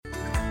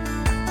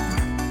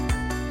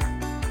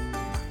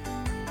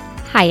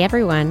Hi,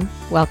 everyone.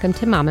 Welcome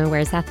to Mama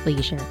Wears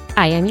Athleisure.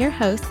 I am your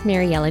host,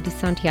 Mariela de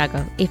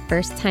Santiago, a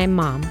first-time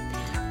mom.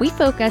 We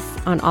focus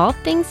on all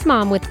things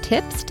mom with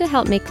tips to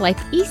help make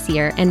life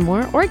easier and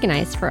more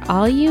organized for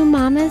all you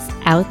mamas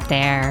out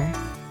there.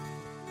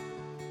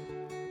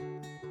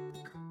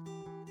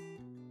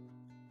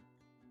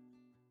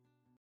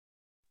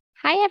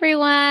 Hi,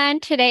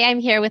 everyone. Today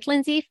I'm here with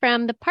Lindsay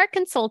from the Park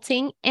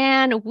Consulting,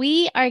 and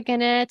we are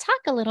going to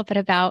talk a little bit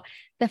about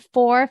the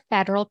 4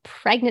 federal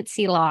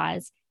pregnancy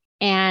laws.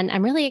 And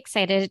I'm really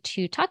excited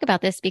to talk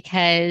about this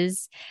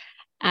because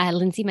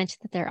Lindsay mentioned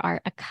that there are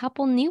a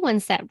couple new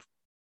ones that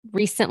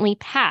recently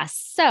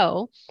passed.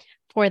 So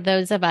for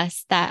those of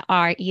us that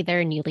are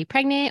either newly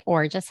pregnant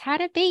or just had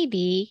a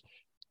baby,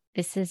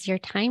 this is your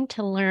time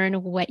to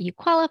learn what you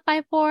qualify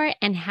for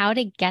and how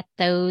to get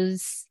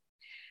those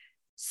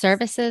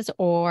services,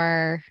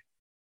 or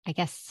I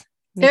guess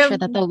make sure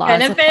that the laws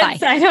benefits apply.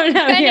 I don't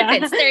know.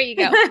 Benefits. Yeah. There you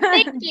go.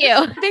 Thank you.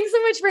 Thanks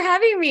so much for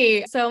having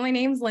me. So my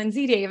name's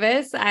Lindsay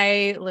Davis.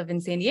 I live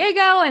in San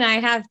Diego and I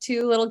have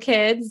 2 little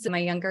kids. My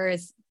younger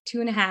is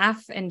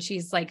 2.5 and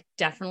she's like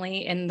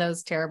definitely in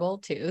those terrible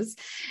 2s.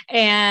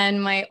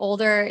 And my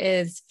older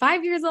is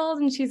 5 years old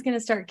and she's going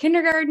to start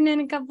kindergarten in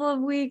a couple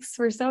of weeks.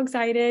 We're so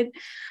excited.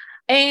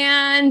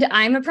 And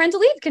I'm a parental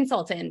leave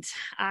consultant.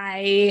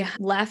 I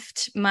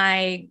left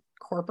my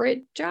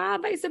corporate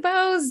job, I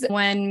suppose,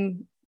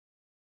 when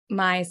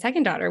my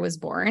second daughter was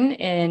born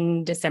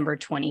in December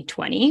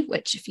 2020,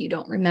 which, if you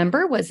don't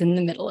remember, was in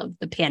the middle of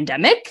the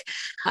pandemic.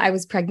 I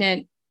was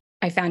pregnant,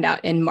 I found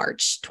out in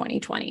March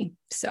 2020.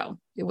 So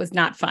it was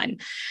not fun.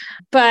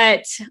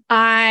 But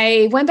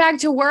I went back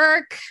to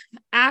work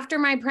after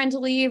my parental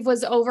leave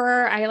was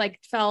over. I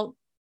felt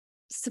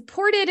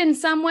supported in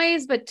some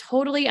ways, but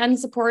totally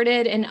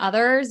unsupported in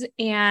others.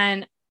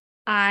 And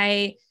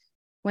I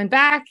went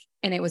back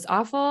and it was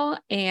awful.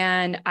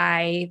 And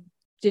I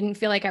didn't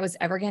feel like I was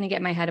ever going to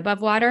get my head above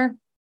water.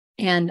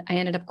 And I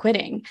ended up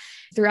quitting.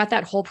 Throughout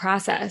that whole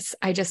process,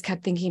 I just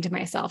kept thinking to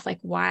myself,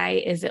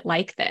 why is it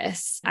like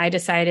this? I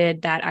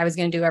decided that I was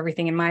going to do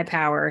everything in my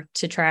power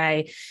to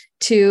try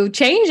to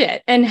change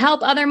it and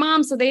help other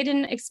moms so they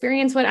didn't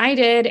experience what I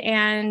did,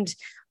 and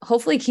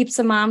hopefully keep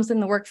some moms in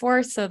the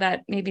workforce so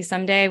that maybe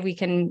someday we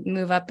can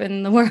move up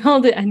in the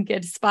world and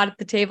get a spot at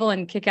the table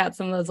and kick out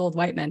some of those old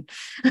white men.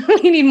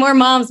 We need more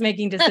moms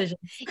making decisions.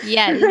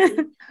 Yes.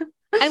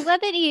 I'm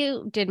glad that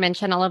you did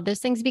mention all of those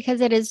things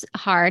because it is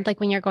hard,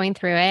 when you're going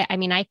through it. I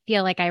mean, I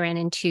feel like I ran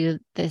into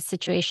the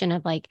situation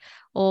of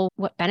well,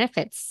 what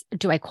benefits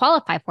do I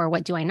qualify for?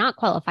 What do I not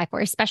qualify for?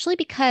 Especially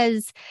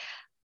because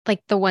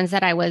the ones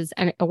that I was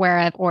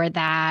aware of, or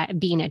that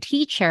being a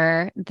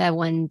teacher, the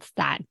ones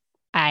that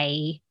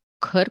I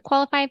could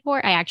qualify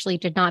for, I actually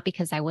did not,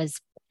 because I was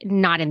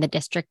not in the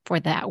district for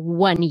that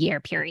 1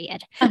 year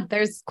period.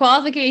 There's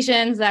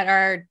qualifications that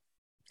are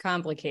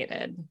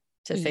complicated,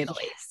 to say the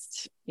least.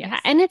 Yes. Yeah.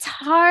 And it's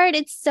hard.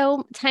 It's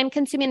so time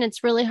consuming.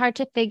 It's really hard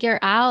to figure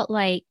out,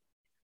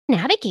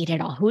 navigate it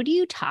all. Who do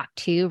you talk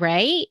to?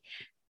 Right.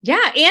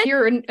 Yeah. And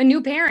you're a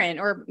new parent,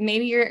 or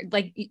maybe you're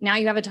now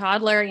you have a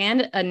toddler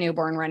and a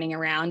newborn running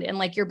around,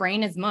 and your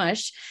brain is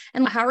mush.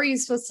 And how are you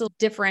supposed to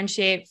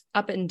differentiate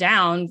up and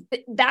down?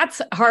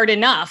 That's hard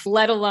enough,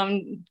 let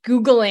alone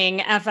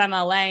Googling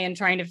FMLA and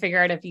trying to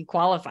figure out if you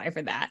qualify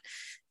for that.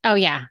 Oh,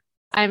 yeah.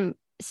 I'm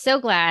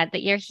so glad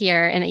that you're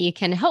here and that you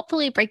can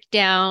hopefully break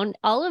down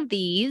all of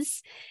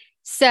these.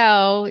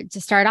 So to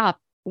start off,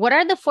 what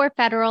are the 4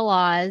 federal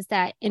laws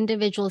that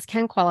individuals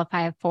can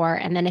qualify for?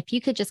 And then if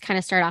you could just kind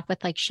of start off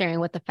with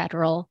sharing what the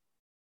federal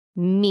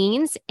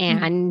means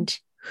and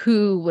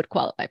who would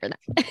qualify for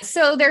that.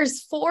 So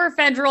there's 4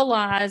 federal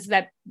laws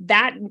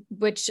that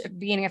which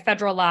being a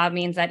federal law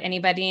means that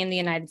anybody in the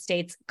United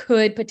States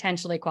could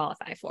potentially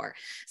qualify for.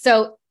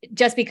 So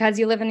just because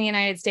you live in the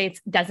United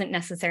States doesn't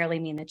necessarily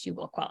mean that you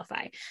will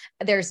qualify.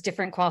 There's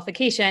different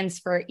qualifications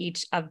for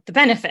each of the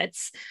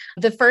benefits.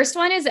 The first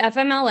one is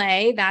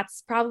FMLA.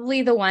 That's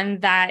probably the one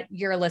that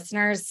your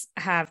listeners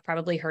have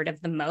probably heard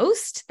of the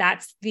most.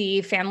 That's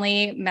the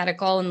Family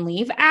Medical and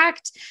Leave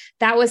Act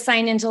that was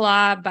signed into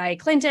law by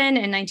Clinton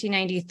in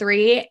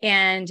 1993.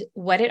 And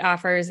what it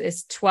offers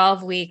is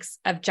 12 weeks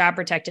of job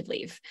protected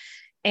leave.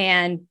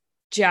 And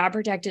job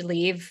protected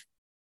leave,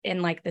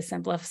 in the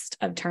simplest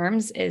of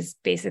terms, is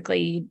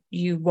basically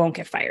you won't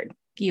get fired.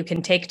 You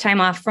can take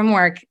time off from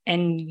work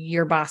and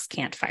your boss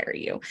can't fire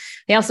you.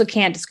 They also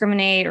can't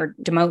discriminate or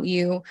demote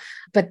you,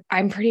 but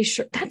I'm pretty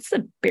sure that's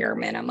the bare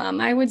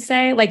minimum, I would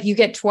say. You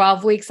get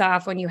 12 weeks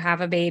off when you have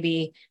a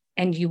baby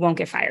and you won't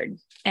get fired.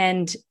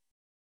 And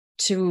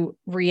to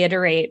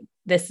reiterate,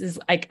 this is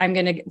I'm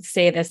going to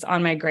say this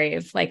on my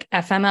grave,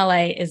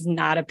 FMLA is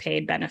not a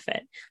paid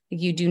benefit.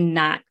 You do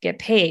not get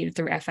paid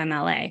through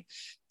FMLA.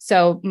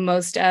 So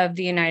most of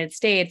the United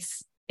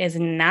States is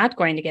not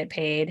going to get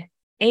paid.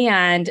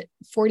 And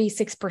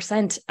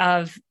 46%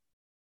 of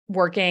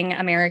working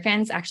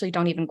Americans actually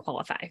don't even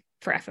qualify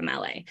for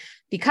FMLA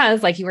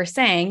because, like you were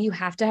saying, you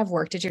have to have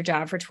worked at your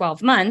job for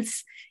 12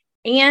 months.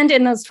 And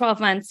in those 12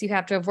 months, you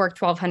have to have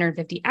worked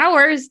 1,250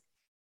 hours.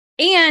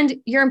 And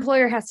your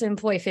employer has to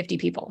employ 50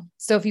 people.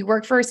 So if you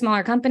work for a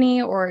smaller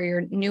company or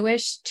you're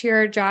newish to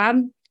your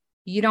job,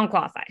 you don't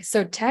qualify.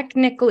 So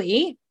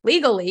technically,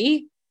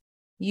 legally,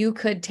 you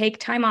could take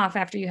time off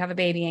after you have a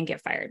baby and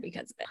get fired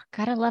because of it.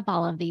 Gotta love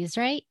all of these,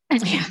 right?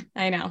 Yeah,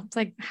 I know. It's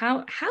like, how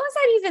is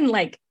that even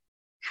like,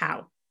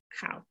 how?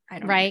 I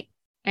don't Right.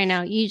 know. I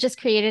know. You just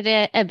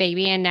created a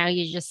baby and now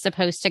you're just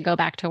supposed to go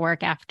back to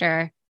work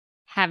after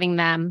having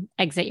them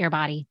exit your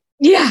body.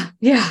 Yeah.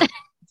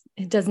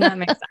 It does not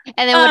make sense.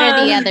 And then what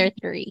are the other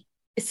three?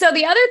 So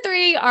the other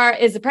three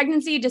is the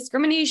Pregnancy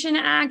Discrimination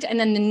Act. And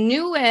then the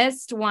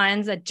newest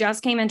ones that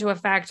just came into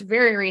effect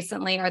very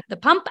recently are the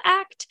Pump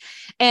Act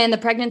and the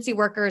Pregnancy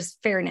Workers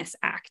Fairness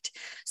Act.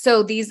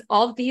 So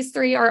all of these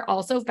three are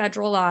also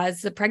federal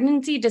laws. The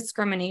Pregnancy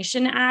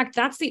Discrimination Act,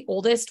 that's the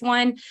oldest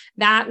one.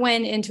 That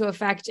went into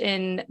effect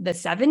in the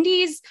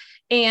 70s.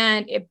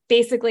 And it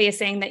basically is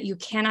saying that you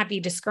cannot be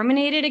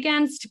discriminated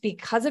against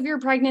because of your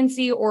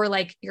pregnancy or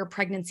like your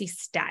pregnancy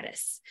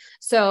status.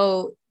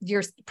 So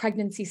your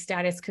pregnancy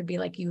status could be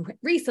like you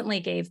recently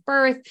gave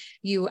birth,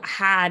 you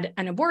had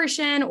an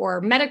abortion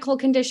or medical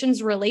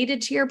conditions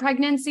related to your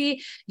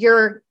pregnancy.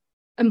 Your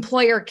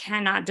employer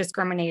cannot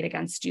discriminate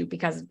against you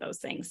because of those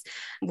things,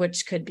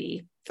 which could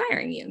be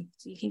firing you.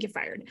 So you can get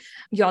fired.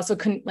 You also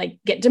couldn't like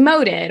get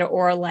demoted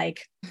or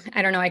like,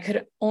 I don't know, I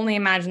could only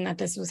imagine that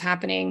this was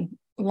happening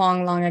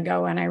long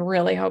ago. And I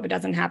really hope it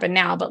doesn't happen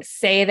now, but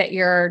say that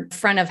you're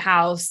front of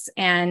house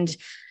and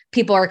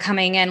people are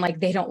coming in, like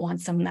they don't want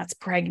someone that's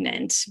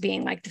pregnant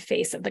being like the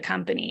face of the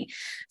company.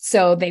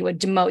 So they would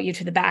demote you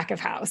to the back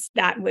of house.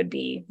 That would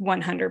be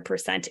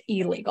 100%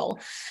 illegal.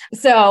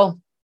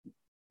 So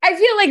I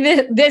feel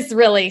like this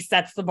really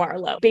sets the bar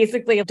low.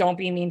 Basically, don't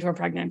be mean to a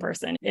pregnant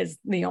person is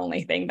the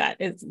only thing that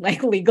is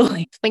like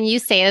legally. When you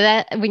say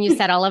that, when you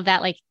said all of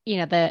that, like,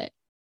 the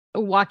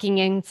walking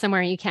in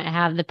somewhere, you can't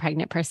have the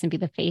pregnant person be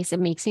the face. It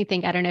makes me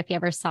think, I don't know if you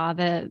ever saw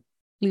the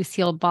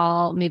Lucille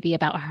Ball movie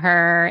about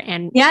her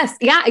and yes,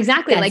 yeah,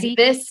 exactly. Desi. Like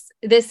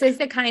this is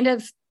the kind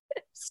of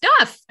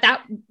stuff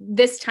that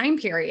this time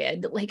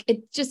period, like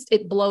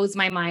it blows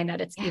my mind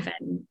that it's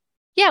even.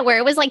 Yeah, where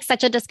it was like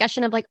such a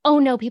discussion of like, oh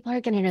no, people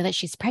are going to know that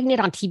she's pregnant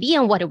on TV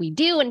and what do we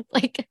do? And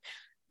like,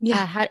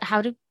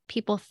 how do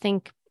people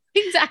think?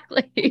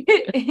 Exactly.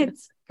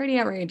 It's pretty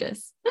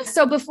outrageous.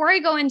 So before I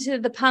go into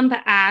the Pump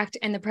Act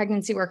and the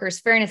Pregnancy Workers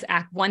Fairness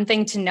Act, one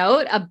thing to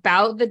note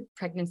about the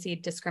Pregnancy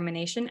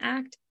Discrimination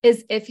Act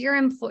is if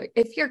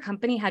your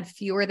company had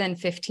fewer than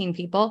 15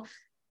 people,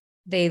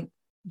 they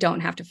don't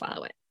have to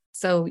follow it.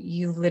 So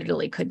you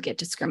literally could get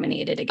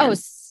discriminated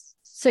against.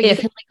 So you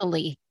can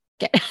legally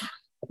get.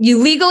 You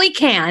legally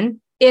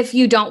can if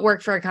you don't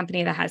work for a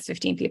company that has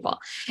 15 people.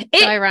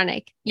 So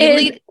ironic.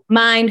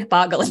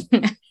 Mind-boggling.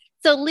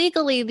 So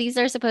legally, these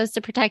are supposed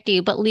to protect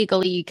you, but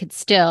legally, you could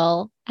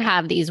still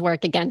have these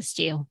work against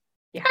you.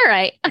 Yeah. All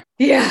right.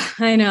 Yeah,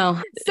 I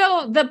know.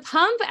 So the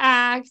Pump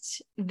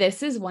Act,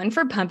 this is one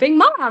for pumping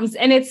moms.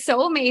 And it's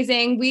so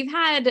amazing. We've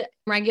had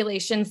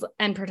regulations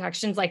and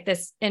protections like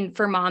this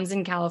for moms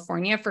in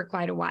California for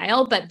quite a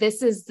while, but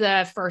this is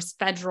the first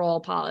federal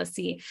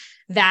policy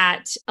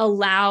that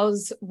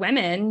allows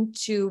women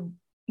to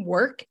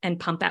work and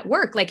pump at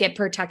work. Like it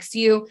protects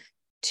you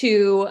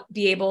to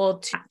be able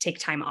to take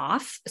time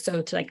off.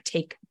 So to like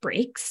take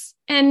breaks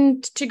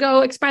and to go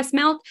express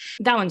milk.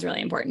 That one's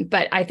really important.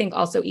 But I think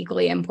also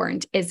equally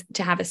important is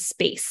to have a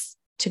space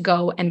to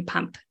go and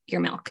pump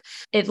your milk.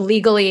 It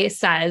legally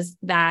says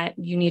that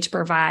you need to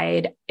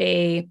provide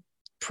a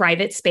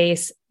private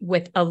space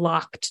with a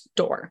locked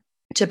door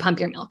to pump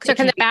your milk. So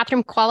can the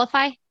bathroom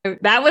qualify?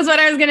 That was what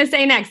I was going to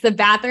say next. The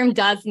bathroom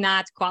does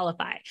not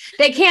qualify.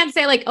 They can't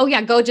say like, oh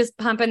yeah, go just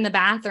pump in the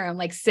bathroom,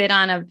 like sit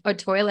on a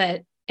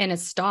toilet in a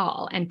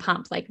stall and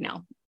pump. Like,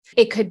 no,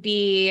 it could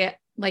be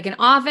like an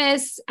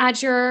office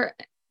at your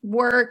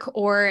work,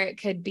 or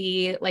it could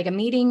be like a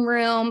meeting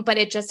room, but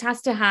it just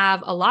has to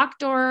have a locked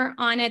door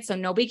on it. So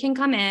nobody can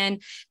come in,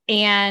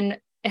 and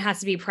it has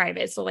to be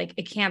private. So like,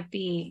 it can't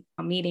be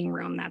a meeting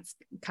room that's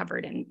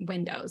covered in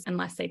windows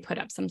unless they put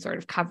up some sort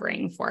of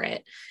covering for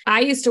it. I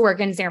used to work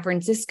in San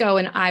Francisco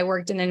and I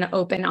worked in an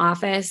open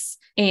office,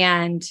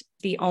 and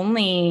the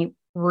only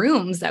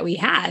rooms that we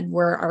had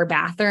were our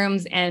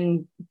bathrooms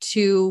and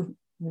 2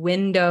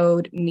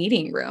 windowed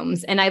meeting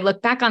rooms. And I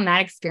look back on that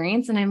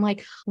experience and I'm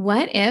like,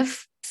 what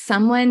if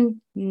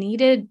someone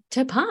needed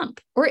to pump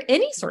or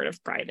any sort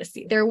of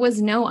privacy? There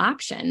was no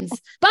options,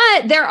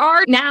 but there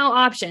are now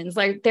options.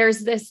 Like there's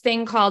this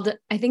thing called,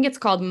 I think it's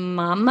called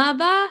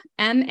Mamava,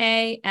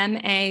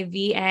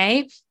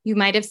 MAMAVA. You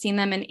might have seen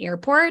them in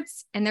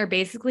airports, and they're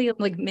basically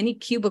like mini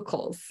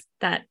cubicles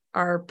that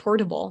are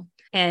portable.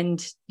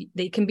 And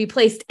they can be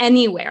placed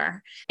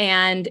anywhere.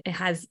 And it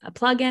has a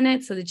plug in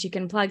it so that you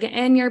can plug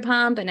in your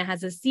pump, and it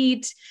has a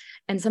seat.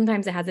 And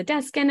sometimes it has a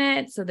desk in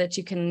it so that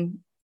you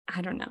can,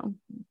 I don't know,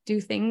 do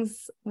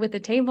things with a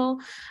table.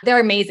 They're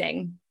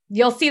amazing.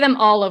 You'll see them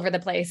all over the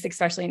place,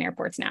 especially in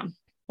airports now.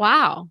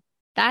 Wow.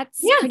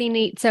 That's pretty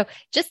neat. So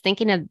just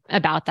thinking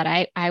about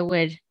that, I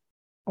would,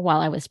 while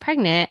I was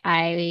pregnant,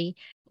 I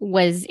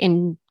was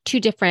in 2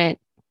 different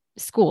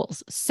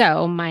schools.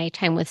 So my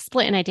time was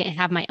split and I didn't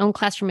have my own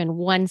classroom in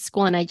one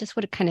school. And I just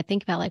would kind of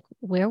think about like,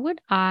 where would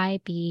I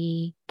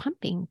be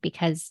pumping?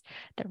 Because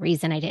the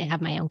reason I didn't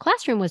have my own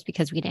classroom was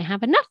because we didn't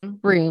have enough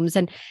rooms.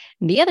 And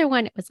the other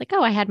one, it was like,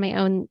 oh, I had my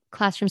own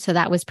classroom. So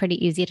that was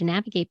pretty easy to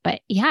navigate.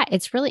 But yeah,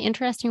 it's really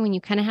interesting when you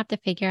kind of have to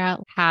figure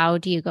out how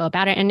do you go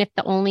about it. And if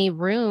the only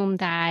room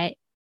that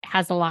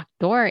has a locked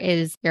door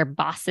is your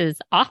boss's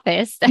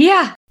office.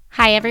 Yeah.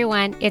 Hi,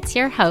 everyone. It's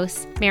your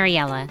host,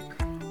 Mariella.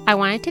 I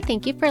wanted to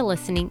thank you for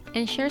listening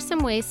and share some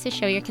ways to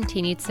show your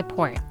continued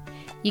support.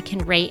 You can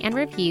rate and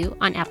review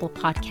on Apple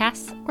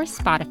Podcasts or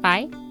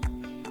Spotify.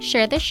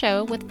 Share the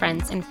show with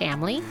friends and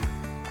family.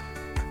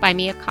 Buy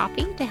me a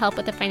coffee to help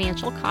with the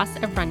financial costs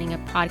of running a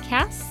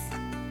podcast.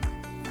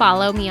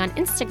 Follow me on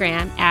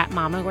Instagram at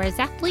Mama Wears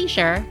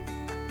Athleisure.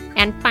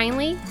 And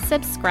finally,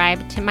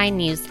 subscribe to my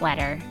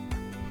newsletter.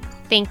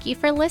 Thank you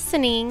for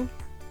listening.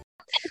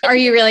 Are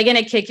you really going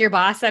to kick your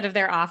boss out of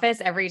their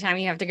office every time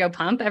you have to go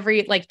pump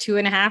every like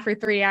 2.5 or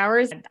 3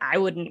 hours? I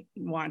wouldn't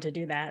want to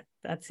do that.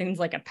 That seems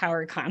like a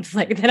power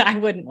conflict that I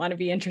wouldn't want to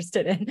be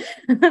interested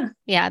in.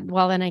 Yeah.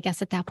 Well, then I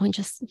guess at that point,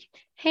 just,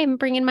 hey, I'm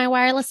bringing my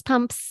wireless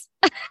pumps.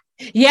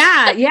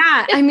 Yeah.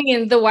 Yeah. I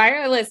mean, the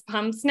wireless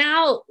pumps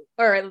now,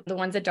 or the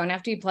ones that don't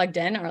have to be plugged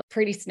in, are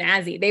pretty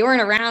snazzy. They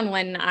weren't around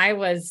when I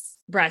was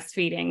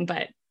breastfeeding,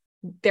 but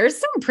there's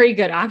some pretty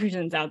good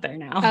options out there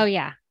now. Oh,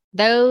 yeah.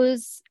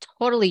 Those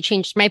totally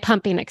changed my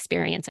pumping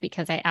experience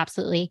because I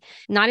absolutely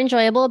not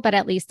enjoyable, but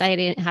at least I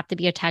didn't have to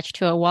be attached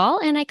to a wall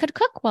and I could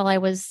cook while I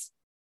was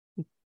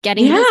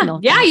getting his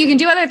milk. Yeah, you can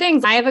do other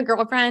things. I have a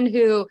girlfriend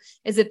who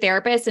is a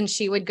therapist and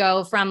she would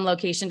go from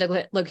location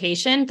to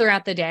location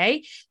throughout the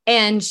day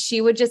and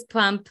she would just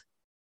pump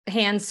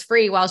hands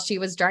free while she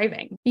was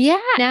driving.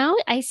 Yeah. Now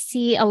I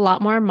see a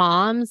lot more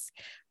moms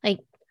like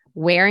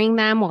wearing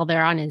them while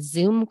they're on a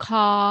Zoom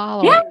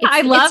call. Yeah,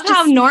 I love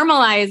how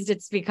normalized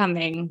it's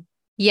becoming.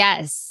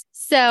 Yes.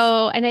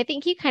 So, and I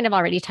think you kind of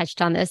already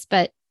touched on this,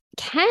 but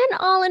can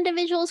all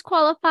individuals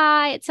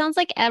qualify? It sounds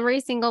like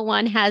every single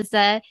one has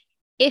a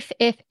if,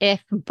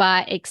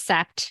 but,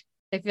 except.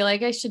 I feel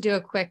like I should do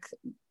a quick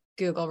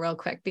Google real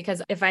quick,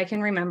 because if I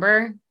can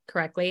remember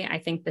correctly, I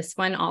think this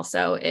one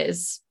also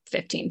is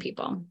 15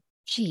 people.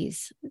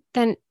 Geez,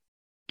 then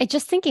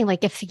just thinking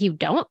like if you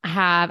don't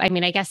have, I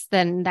mean, I guess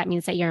then that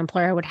means that your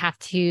employer would have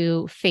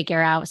to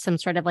figure out some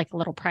sort of like a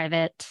little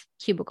private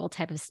cubicle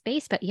type of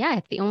space. But yeah,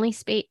 if the only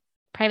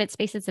private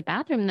space is a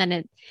bathroom,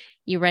 then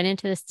you run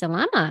into this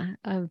dilemma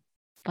of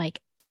like,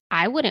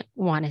 I wouldn't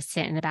want to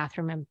sit in the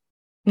bathroom and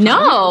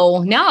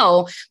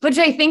No. But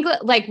I think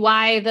like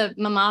why the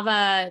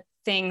Mamava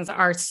things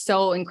are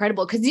so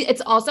incredible, because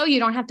it's also, you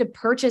don't have to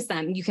purchase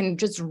them. You can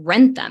just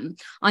rent them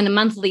on a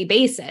monthly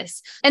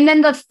basis. And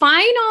then the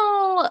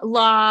final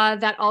law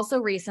that also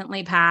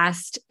recently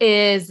passed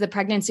is the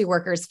Pregnancy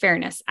Workers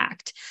Fairness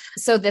Act.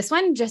 So this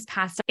one just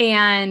passed,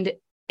 and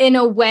in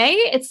a way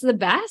it's the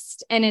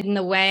best, and in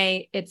a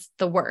way it's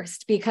the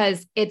worst,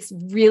 because it's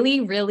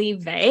really, really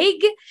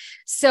vague.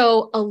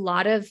 So a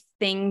lot of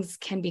things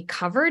can be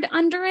covered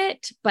under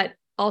it, but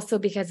also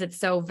because it's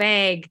so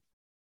vague,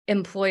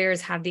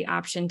 employers have the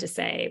option to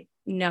say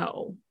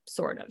no,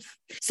 sort of.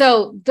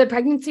 So the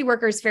Pregnancy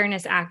Workers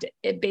Fairness Act,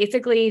 it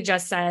basically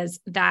just says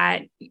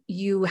that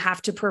you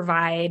have to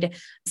provide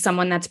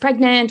someone that's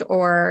pregnant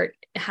or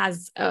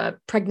has a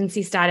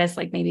pregnancy status,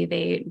 like maybe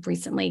they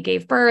recently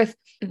gave birth,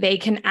 they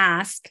can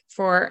ask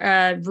for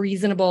a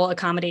reasonable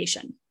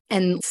accommodation.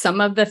 And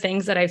some of the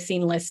things that I've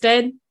seen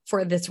listed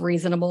for this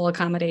reasonable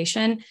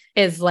accommodation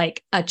is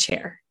like a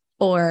chair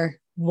or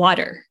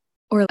water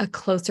or a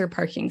closer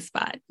parking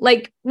spot.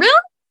 Like, really?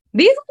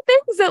 These are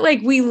things that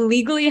like we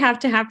legally have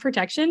to have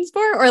protections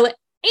for,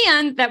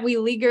 and that we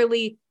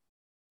legally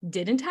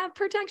didn't have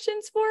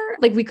protections for.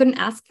 Like, we couldn't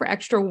ask for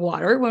extra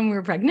water when we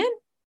were pregnant.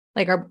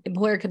 Like, our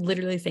employer could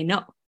literally say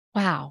no.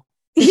 Wow.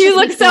 You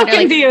look so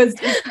confused.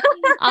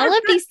 All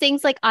of these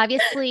things, like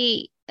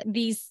obviously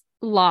these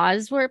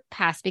laws were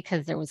passed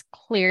because there was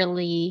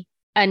clearly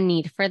a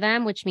need for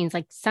them, which means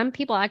like some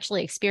people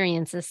actually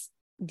experience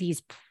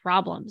these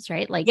problems,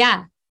 right? Like,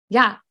 yeah.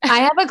 I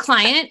have a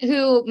client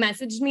who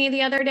messaged me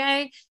the other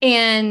day,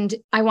 and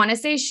I want to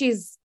say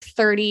she's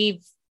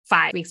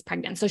 35 weeks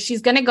pregnant. So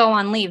she's going to go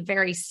on leave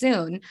very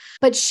soon,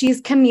 but she's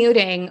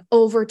commuting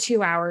over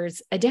 2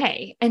 hours a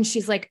day. And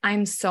she's like,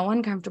 I'm so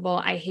uncomfortable.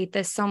 I hate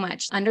this so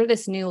much. Under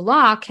this new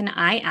law, can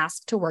I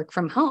ask to work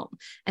from home?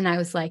 And I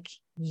was like,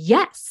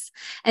 yes.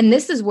 And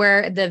this is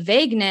where the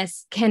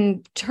vagueness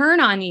can turn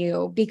on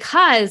you,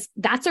 because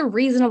that's a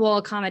reasonable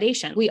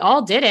accommodation. We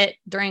all did it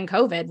during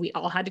COVID. We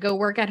all had to go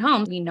work at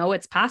home. We know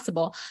it's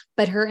possible,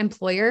 but her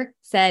employer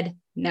said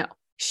no.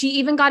 She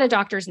even got a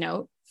doctor's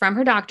note from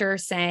her doctor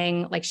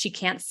saying like she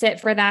can't sit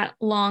for that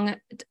long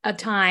a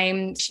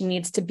time. She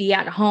needs to be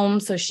at home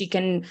so she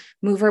can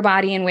move her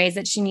body in ways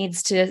that she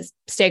needs to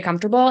stay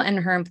comfortable. And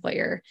her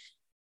employer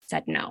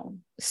said no.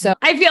 So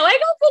I feel like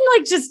I've been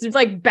like just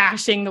like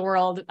bashing the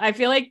world. I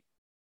feel like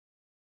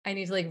I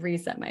need to like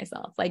reset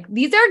myself. Like,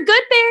 these are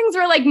good things.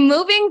 We're like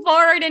moving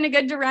forward in a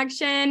good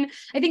direction.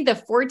 I think the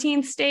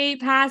 14th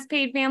state passed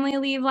paid family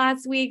leave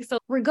last week. So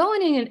we're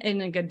going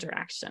in a good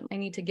direction. I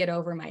need to get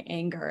over my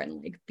anger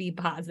and like be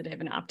positive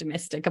and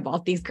optimistic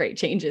about these great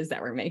changes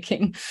that we're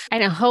making. I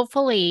know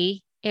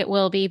hopefully it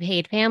will be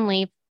paid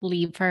family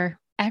leave for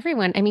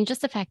everyone. I mean,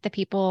 just the fact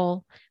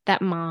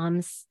that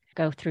moms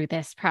go through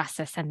this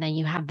process and then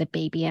you have the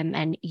baby and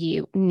then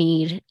you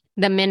need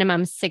the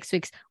minimum 6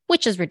 weeks,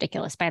 which is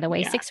ridiculous, by the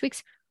way. 6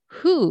 weeks.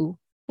 Who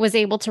was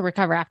able to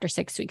recover after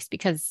 6 weeks?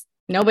 Because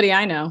nobody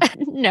I know.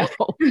 No.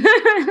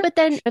 But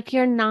then if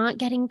you're not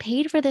getting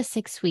paid for the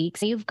 6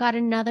 weeks, you've got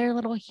another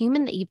little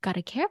human that you've got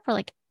to care for.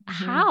 Like,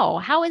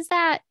 how is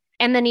that?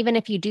 And then even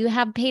if you do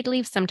have paid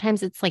leave,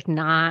 sometimes it's like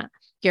not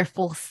your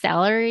full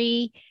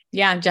salary.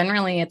 Yeah,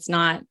 generally it's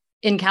not.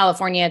 In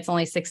California, it's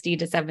only 60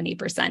 to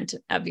 70%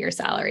 of your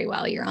salary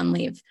while you're on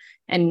leave.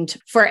 And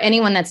for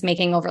anyone that's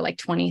making over like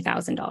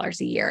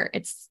 $20,000 a year,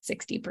 it's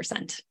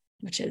 60%,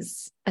 which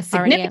is a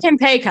significant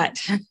pay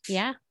cut.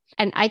 Yeah.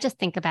 And I just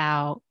think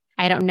about,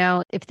 I don't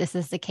know if this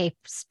is the case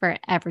for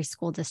every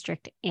school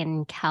district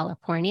in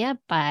California,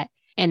 but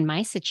in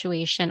my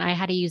situation, I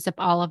had to use up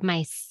all of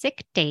my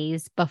sick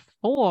days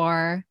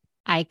before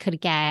I could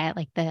get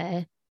like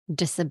the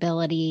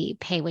disability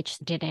pay, which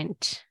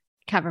didn't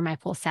cover my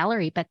full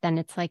salary. But then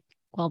it's like,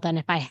 well, then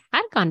if I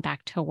had gone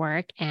back to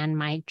work and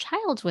my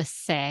child was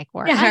sick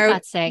or I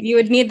got sick, you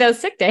would need those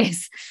sick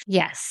days.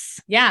 Yes.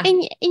 Yeah.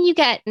 And you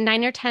get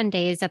 9 or 10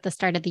 days at the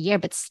start of the year,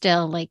 but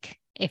still, like,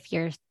 if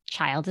your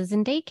child is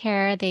in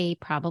daycare, they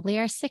probably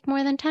are sick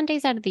more than 10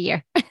 days out of the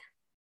year.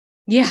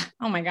 Yeah.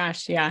 Oh my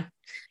gosh. Yeah.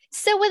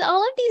 So with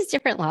all of these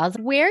different laws,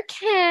 where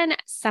can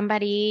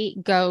somebody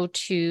go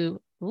to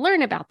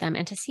learn about them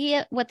and to see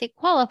what they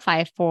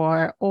qualify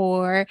for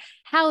or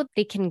how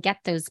they can get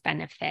those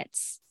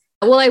benefits?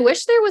 Well, I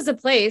wish there was a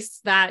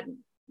place that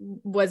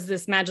was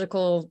this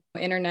magical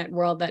internet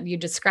world that you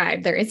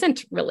described. There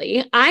isn't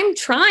really. I'm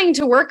trying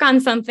to work on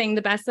something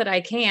the best that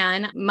I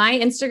can. My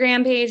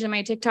Instagram page and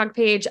my TikTok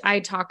page, I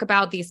talk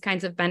about these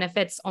kinds of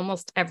benefits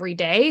almost every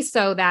day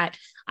so that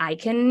I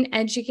can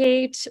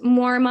educate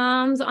more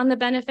moms on the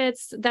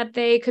benefits that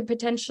they could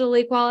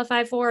potentially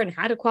qualify for and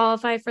how to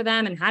qualify for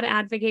them and how to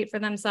advocate for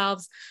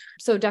themselves.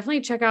 So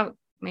definitely check out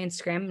my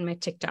Instagram and my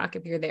TikTok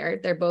if you're there.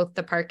 They're both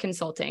The Park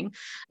Consulting.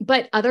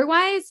 But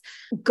otherwise,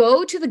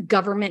 go to the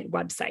government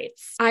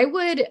websites. I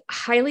would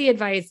highly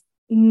advise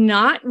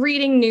not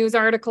reading news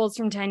articles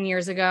from 10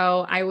 years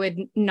ago. I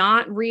would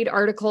not read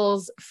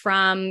articles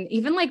from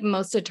even like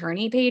most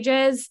attorney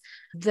pages.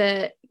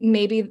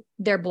 Maybe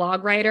their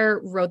blog writer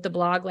wrote the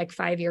blog like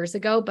 5 years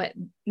ago, but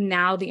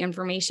now the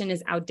information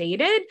is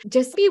outdated.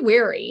 Just be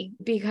wary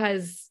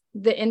because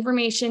the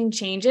information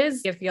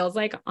changes, it feels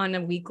like, on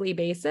a weekly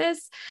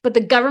basis. But the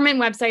government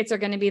websites are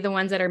going to be the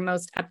ones that are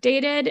most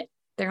updated.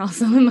 They're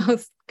also the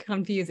most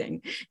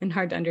confusing and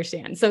hard to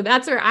understand. So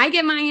that's where I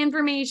get my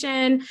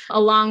information,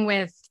 along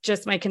with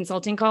just my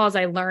consulting calls.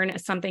 I learn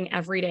something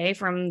every day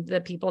from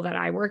the people that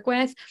I work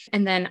with.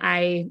 And then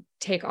I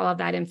take all of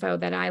that info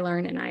that I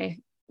learn and I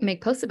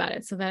make posts about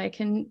it so that I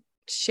can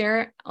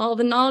share all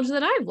the knowledge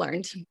that I've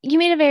learned. You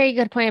made a very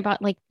good point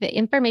about like the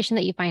information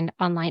that you find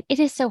online. It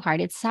is so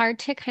hard. It's hard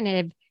to kind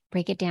of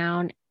break it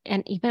down.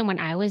 And even when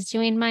I was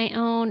doing my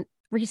own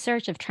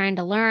research of trying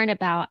to learn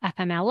about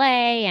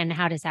FMLA and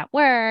how does that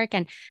work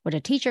and would a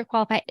teacher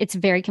qualify, it's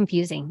very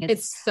confusing.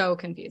 It's so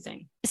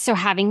confusing. So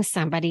having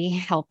somebody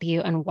help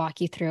you and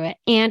walk you through it.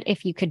 And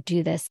if you could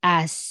do this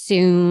as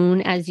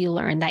soon as you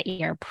learn that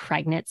you're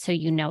pregnant, so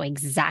you know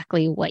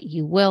exactly what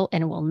you will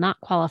and will not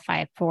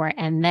qualify for.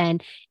 And then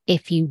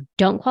if you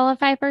don't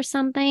qualify for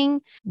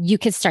something, you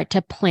could start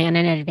to plan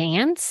in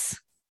advance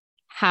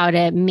how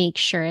to make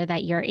sure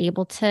that you're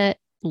able to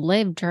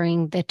live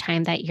during the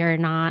time that you're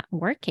not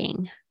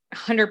working.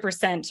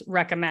 100%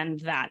 recommend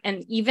that.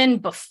 And even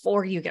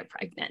before you get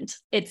pregnant,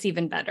 it's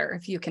even better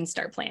if you can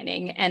start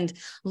planning and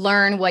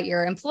learn what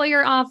your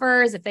employer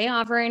offers, if they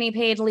offer any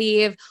paid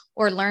leave,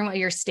 or learn what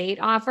your state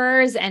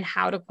offers and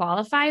how to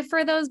qualify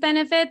for those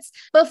benefits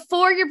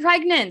before you're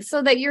pregnant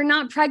so that you're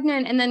not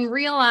pregnant and then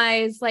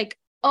realize like,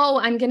 oh,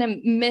 I'm going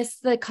to miss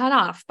the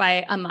cutoff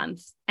by a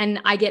month and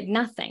I get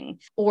nothing.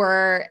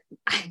 Or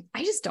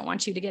I just don't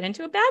want you to get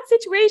into a bad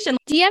situation.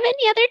 Do you have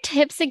any other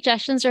tips,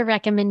 suggestions, or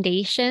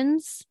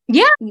recommendations?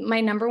 Yeah.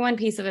 My number one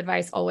piece of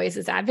advice always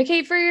is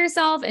advocate for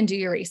yourself and do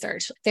your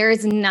research. There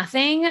is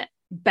nothing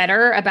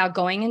better about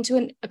going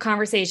into a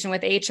conversation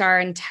with HR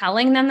and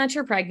telling them that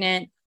you're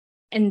pregnant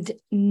and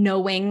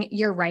knowing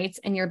your rights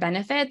and your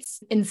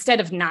benefits instead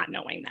of not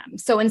knowing them.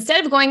 So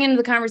instead of going into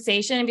the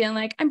conversation and being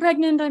like, I'm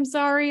pregnant, I'm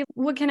sorry,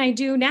 what can I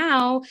do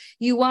now?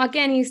 You walk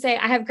in, you say,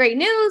 I have great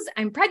news,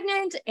 I'm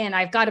pregnant and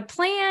I've got a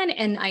plan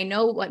and I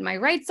know what my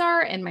rights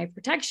are and my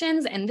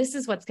protections and this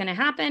is what's going to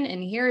happen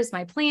and here's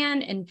my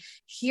plan and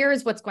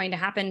here's what's going to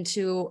happen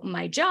to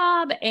my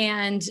job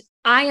and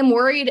I am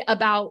worried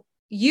about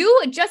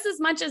you just as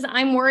much as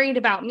I'm worried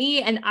about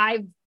me and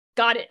I've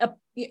got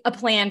a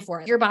plan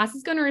for it. Your boss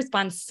is going to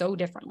respond so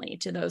differently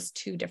to those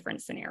two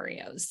different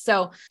scenarios.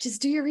 So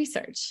just do your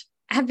research,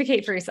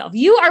 advocate for yourself.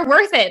 You are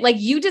worth it. Like,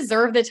 you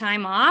deserve the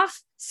time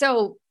off.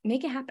 So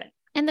make it happen.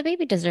 And the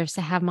baby deserves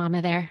to have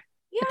mama there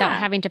without Yeah.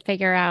 having to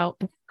figure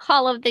out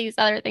all of these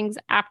other things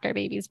after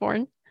baby's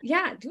born.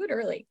 Yeah. Do it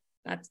early.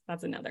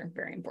 That's another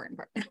very important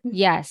part.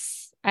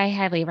 Yes, I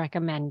highly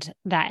recommend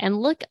that.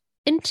 And look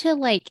into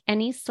like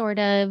any sort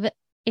of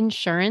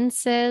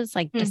insurances,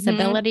 like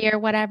disability or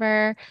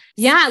whatever.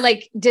 Yeah,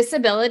 like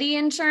disability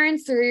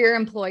insurance through your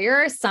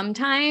employer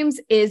sometimes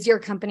is your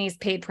company's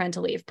paid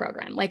parental leave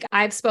program. Like,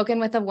 I've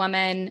spoken with a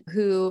woman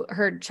who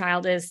her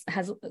child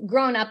has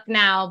grown up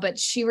now, but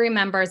she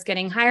remembers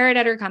getting hired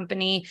at her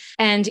company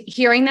and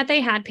hearing that they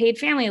had paid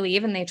family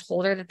leave, and they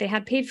told her that they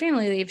had paid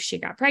family leave. She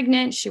got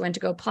pregnant. She went to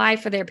go apply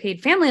for their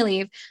paid family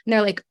leave. And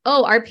they're like,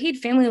 oh, our paid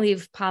family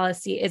leave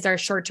policy is our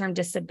short-term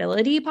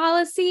disability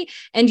policy,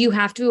 and you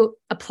have to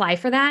apply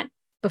for that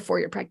before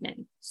you're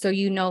pregnant. So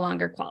you no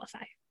longer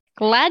qualify.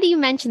 Glad you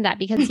mentioned that,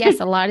 because yes,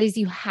 a lot of these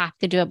you have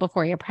to do it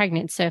before you're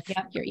pregnant. So if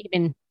you're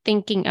even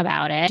thinking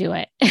about it, do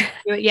it.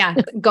 Yeah.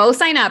 Go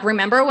sign up.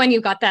 Remember when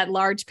you got that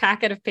large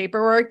packet of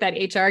paperwork that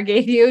HR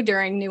gave you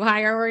during new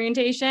hire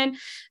orientation?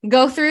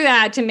 Go through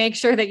that to make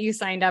sure that you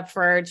signed up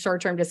for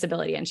short-term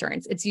disability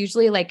insurance. It's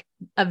usually like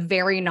a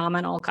very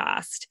nominal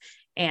cost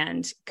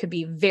and could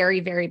be very,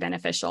 very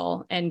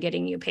beneficial in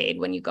getting you paid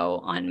when you go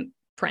on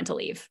parental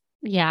leave.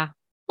 Yeah.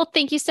 Well,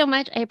 thank you so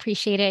much. I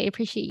appreciate it. I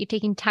appreciate you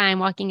taking time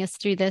walking us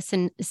through this,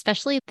 and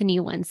especially the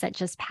new ones that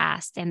just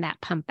passed, and that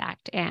Pump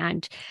Act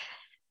and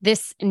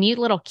this new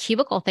little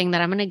cubicle thing that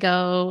I'm going to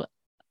go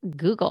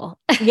Google.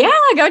 Yeah,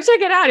 go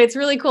check it out. It's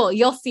really cool.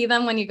 You'll see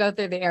them when you go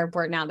through the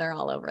airport now. They're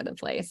all over the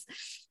place.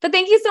 But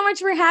thank you so much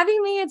for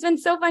having me. It's been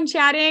so fun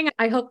chatting.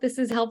 I hope this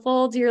is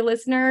helpful to your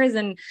listeners,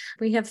 and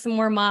we have some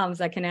more moms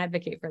that can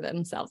advocate for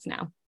themselves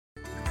now.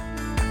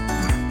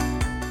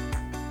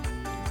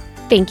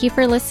 Thank you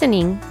for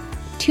listening.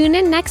 Tune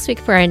in next week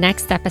for our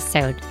next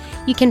episode.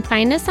 You can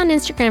find us on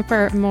Instagram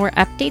for more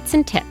updates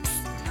and tips.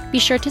 Be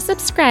sure to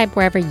subscribe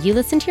wherever you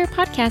listen to your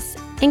podcasts,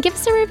 and give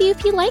us a review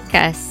if you like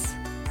us.